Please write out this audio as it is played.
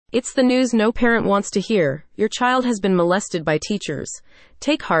It's the news no parent wants to hear. Your child has been molested by teachers.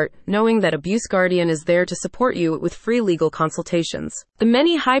 Take heart, knowing that Abuse Guardian is there to support you with free legal consultations. The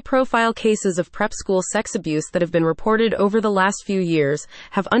many high-profile cases of prep school sex abuse that have been reported over the last few years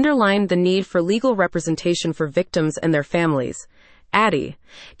have underlined the need for legal representation for victims and their families. Addie,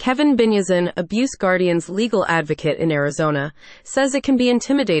 Kevin Binyazin, Abuse Guardian's legal advocate in Arizona, says it can be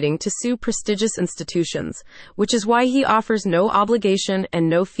intimidating to sue prestigious institutions, which is why he offers no obligation and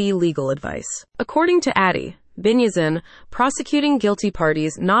no fee legal advice. According to Addie, Binyazin, prosecuting guilty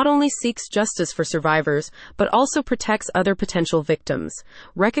parties not only seeks justice for survivors, but also protects other potential victims.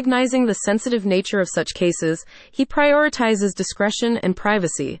 Recognizing the sensitive nature of such cases, he prioritizes discretion and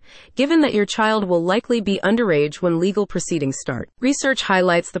privacy, given that your child will likely be underage when legal proceedings start. Research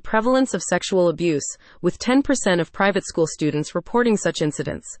highlights the prevalence of sexual abuse, with 10% of private school students reporting such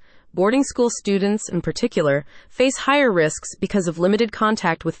incidents. Boarding school students, in particular, face higher risks because of limited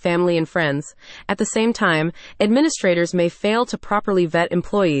contact with family and friends. At the same time, administrators may fail to properly vet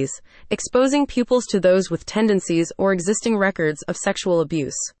employees, exposing pupils to those with tendencies or existing records of sexual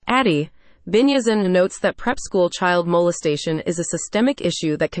abuse. Addie, Binyazin notes that prep school child molestation is a systemic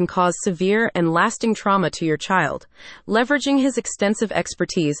issue that can cause severe and lasting trauma to your child. Leveraging his extensive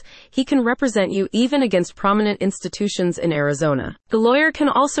expertise, he can represent you even against prominent institutions in Arizona. The lawyer can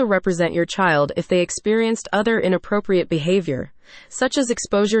also represent your child if they experienced other inappropriate behavior, such as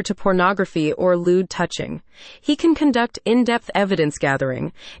exposure to pornography or lewd touching. He can conduct in-depth evidence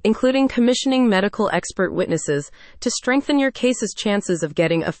gathering, including commissioning medical expert witnesses, to strengthen your case's chances of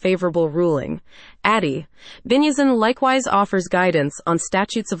getting a favorable ruling. Addie, Binyazin likewise offers guidance on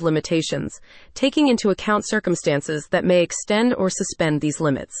statutes of limitations, taking into account circumstances that may extend or suspend these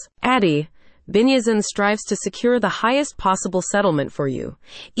limits. Addie, Binyazin strives to secure the highest possible settlement for you,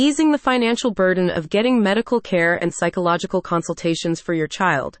 easing the financial burden of getting medical care and psychological consultations for your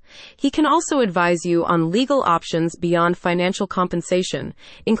child. He can also advise you on legal options beyond financial compensation,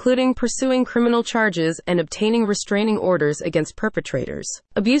 including pursuing criminal charges and obtaining restraining orders against perpetrators.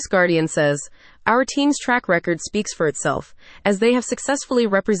 Abuse Guardian says, "Our team's track record speaks for itself, as they have successfully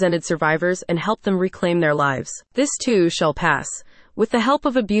represented survivors and helped them reclaim their lives. This too shall pass." With the help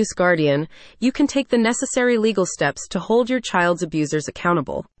of Abuse Guardian, you can take the necessary legal steps to hold your child's abusers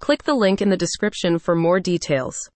accountable. Click the link in the description for more details.